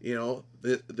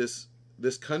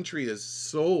 this country is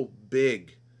so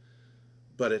big,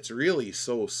 but it's really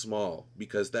so small,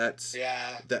 because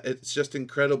yeah, that it's just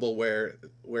incredible where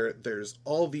there's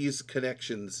all these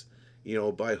connections,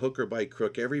 by hook or by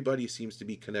crook. Everybody seems to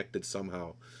be connected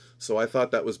somehow. So I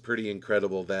thought that was pretty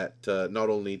incredible that not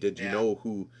only did you yeah. know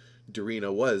who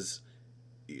Dorina was,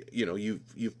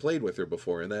 you've played with her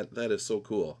before, and that is so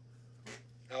cool.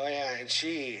 Oh yeah, and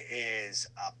she is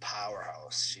a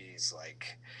powerhouse.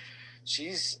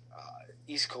 She's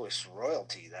East Coast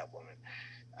royalty. That woman,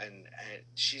 and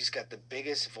she's got the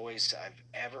biggest voice I've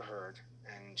ever heard.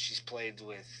 And she's played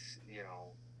with, you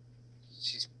know,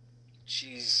 she's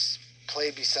she's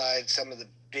played beside some of the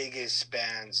biggest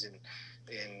bands in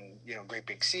Great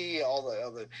Big Sea, all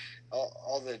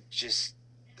the just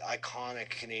iconic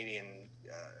Canadian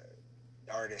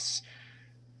artists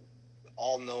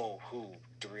all know who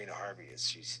Dorina Harvey is.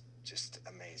 She's just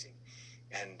amazing,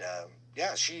 and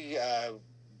yeah, she.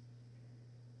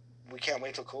 We can't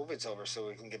wait till COVID's over so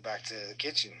we can get back to the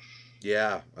kitchen.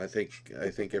 Yeah, I think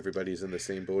everybody's in the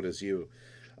same boat as you.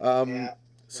 Um, Yeah, for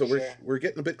so we're sure. we're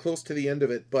getting a bit close to the end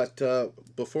of it, but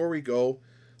before we go,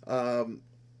 um,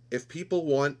 if people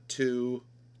want to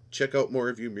check out more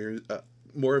of your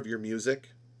music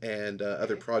and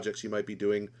other Mm-hmm. projects you might be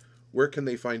doing, where can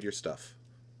they find your stuff?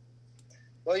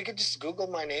 Well, you could just Google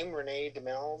my name, Rene de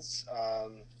Meulles,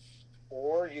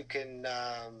 or you can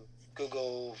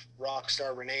Google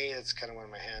Rockstar Rene. That's kind of one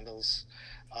of my handles.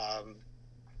 Um,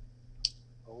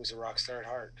 Always a rock star at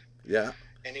heart. Yeah.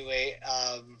 Anyway,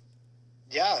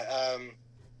 yeah.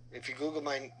 If you Google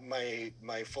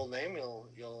my full name,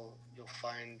 you'll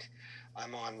find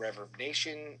I'm on Reverb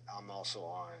Nation. I'm also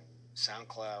on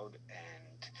SoundCloud,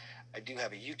 and I do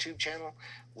have a YouTube channel,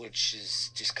 which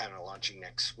is just kind of launching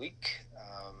next week.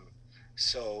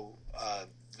 So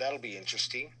that'll be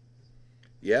interesting.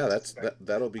 Yeah, I,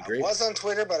 that'll be I great. was on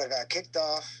Twitter, but I got kicked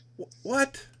off.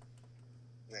 What?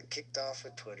 I got kicked off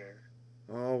of Twitter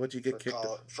Oh, what'd you get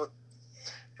for kicked?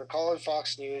 for calling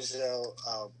Fox News a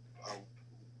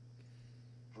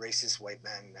racist white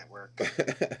man network.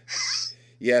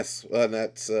 Yes, and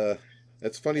that's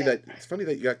funny Yeah,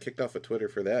 that you got kicked off of Twitter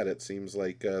for that. It seems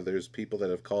like there's people that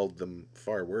have called them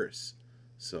far worse.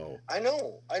 So I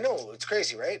know. It's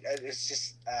crazy, right? It's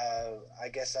just, I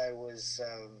guess I was.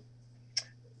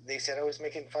 They said I was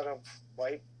making fun of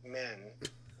white men.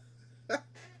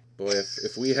 boy,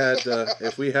 if we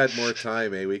had more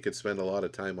time, we could spend a lot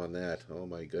of time on that. Oh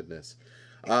my goodness.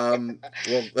 Well,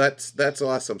 that's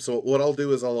awesome. So what I'll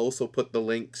do is I'll also put the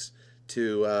links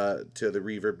to the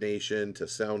Reverb Nation, to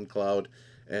SoundCloud,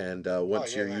 and Oh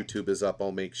once yeah, your man. YouTube is up,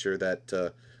 I'll make sure that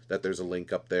there's a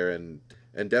link up there, and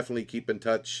definitely keep in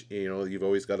touch. You've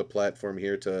always got a platform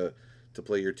here to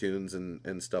play your tunes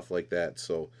and stuff like that.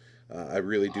 So I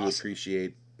really do Awesome.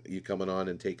 appreciate you coming on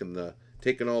and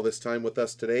taking all this time with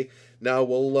us today. Now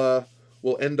we'll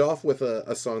end off with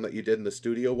a song that you did in the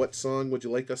studio. What song would you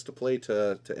like us to play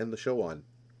to end the show on?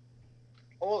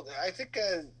 Oh, I think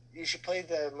you should play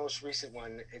the most recent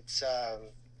one. It's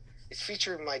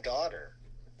featuring my daughter,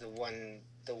 the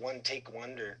one take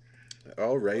wonder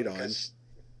Oh, right one, on. because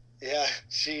yeah,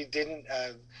 she didn't.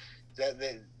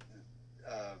 That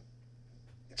uh,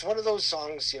 it's one of those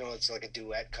songs. It's like a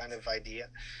duet kind of idea.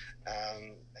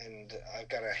 And I've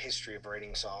got a history of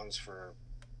writing songs for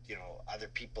other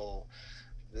people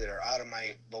that are out of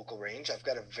my vocal range. I've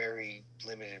got a very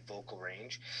limited vocal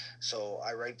range, so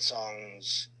I write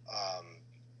songs.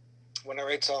 When I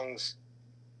write songs,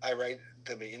 I write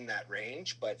them in that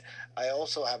range, but I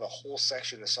also have a whole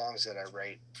section of songs that I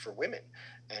write for women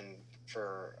and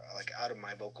for like out of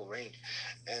my vocal range,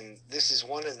 and this is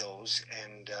one of those.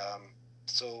 And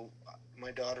so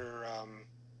my daughter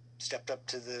stepped up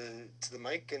to the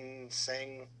mic and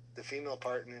sang the female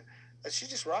part, and she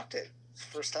just rocked it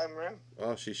first time around.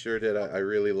 Oh, she sure did. I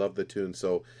really love the tune.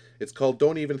 So it's called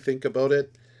 "Don't Even Think About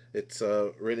It." It's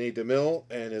Rene de Meulles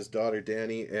and his daughter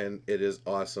Danny, and it is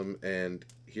awesome. And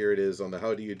here it is on the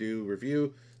How Do You Do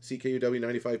review, CKUW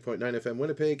 95.9 FM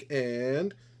Winnipeg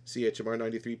and CHMR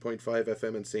 93.5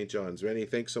 FM in St. John's. Rene,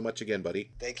 thanks so much again,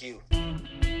 buddy. Thank you.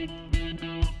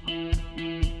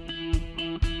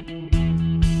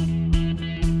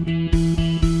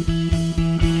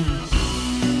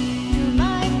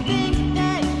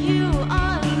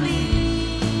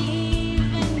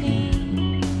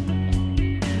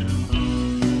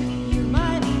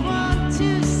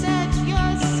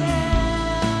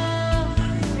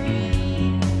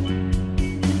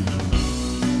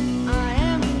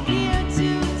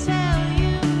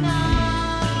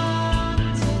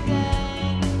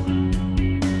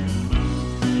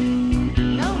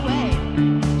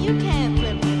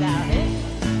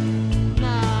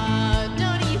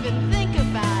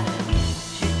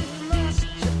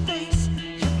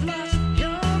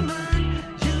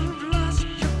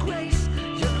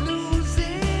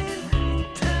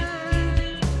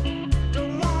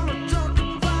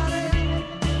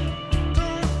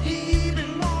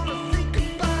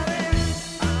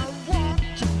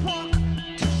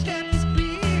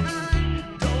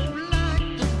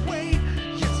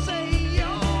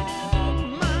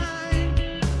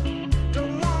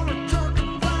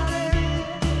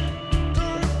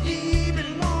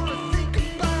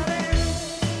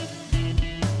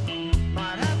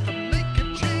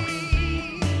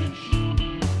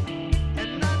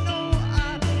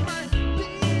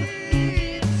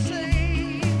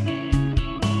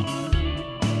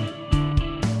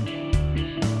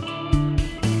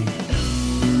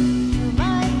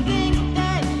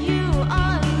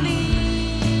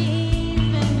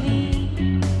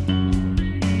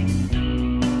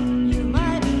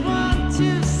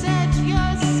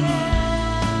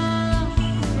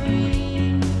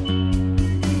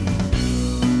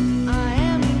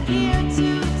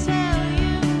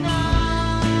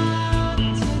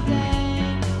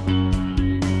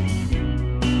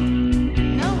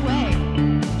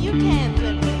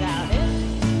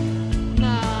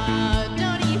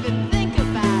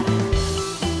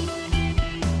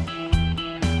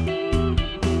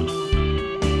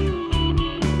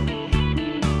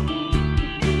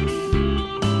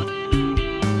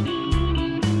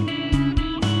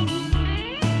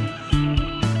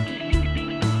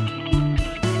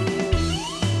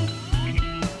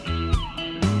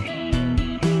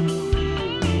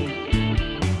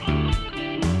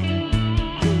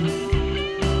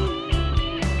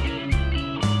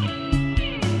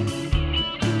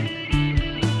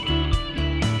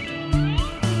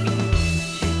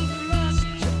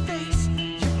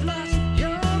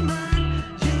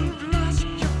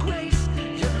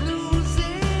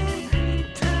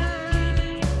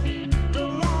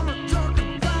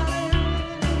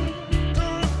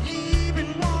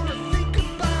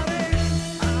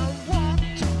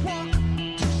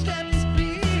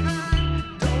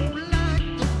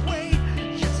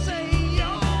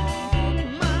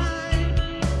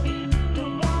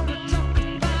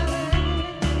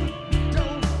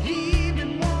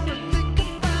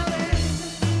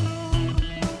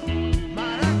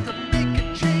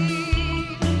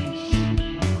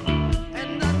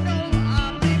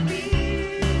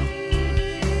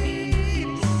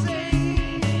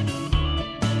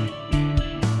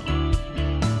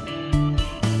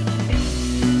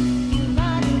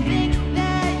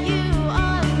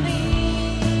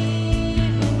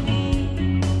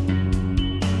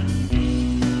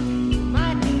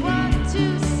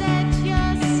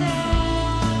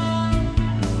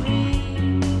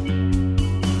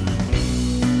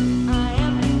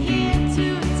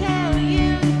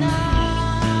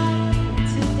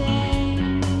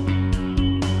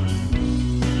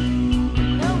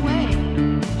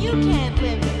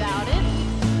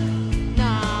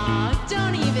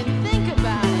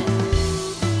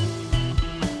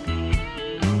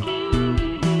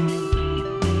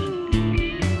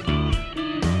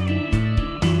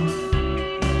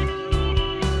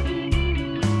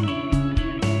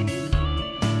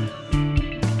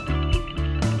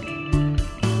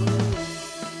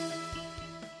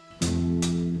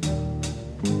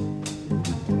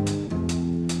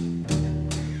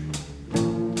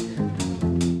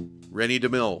 Rene de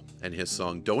Meulles and his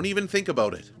song Don't Even Think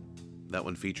About It. That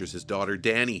one features his daughter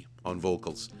Dani on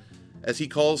vocals. As he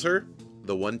calls her,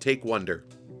 the one-take wonder.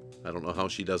 I don't know how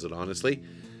she does it, honestly.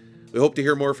 We hope to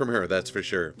hear more from her, that's for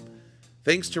sure.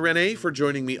 Thanks to Rene for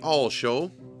joining me all show.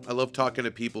 I love talking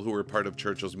to people who were part of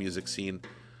Churchill's music scene.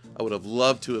 I would have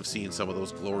loved to have seen some of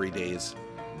those glory days.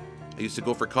 I used to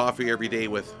go for coffee every day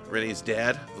with Rene's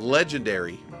dad, the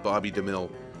legendary Bobby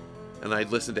DeMille, and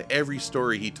I'd listen to every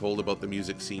story he told about the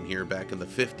music scene here back in the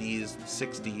 50s, the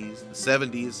 60s, the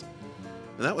 70s.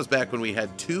 And that was back when we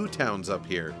had two towns up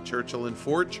here, Churchill and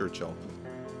Fort Churchill.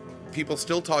 People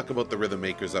still talk about the rhythm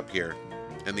makers up here,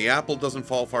 and the apple doesn't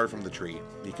fall far from the tree.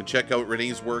 You can check out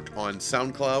Rene's work on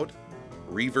SoundCloud,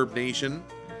 Reverb Nation,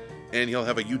 and he'll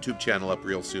have a YouTube channel up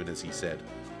real soon, as he said.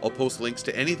 I'll post links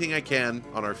to anything I can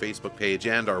on our Facebook page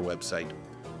and our website.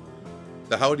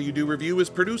 The How Do You Do review is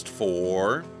produced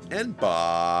for and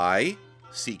by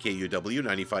CKUW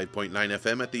 95.9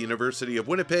 FM at the University of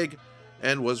Winnipeg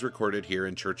and was recorded here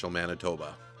in Churchill,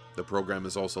 Manitoba. The program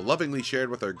is also lovingly shared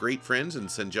with our great friends in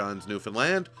St. John's,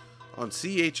 Newfoundland on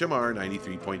CHMR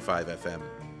 93.5 FM.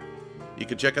 You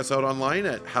can check us out online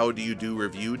at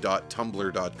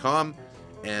howdoyoudoreview.tumblr.com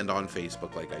and on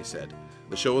Facebook, like I said.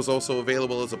 The show is also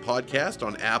available as a podcast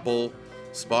on Apple,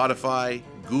 Spotify,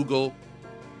 Google,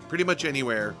 pretty much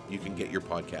anywhere you can get your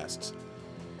podcasts.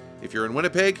 If you're in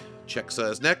Winnipeg, check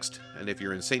us next. And if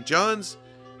you're in St. John's,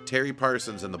 Terry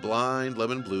Parsons and the Blind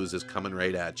Lemon Blues is coming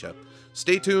right at you.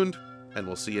 Stay tuned, and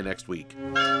we'll see you next week.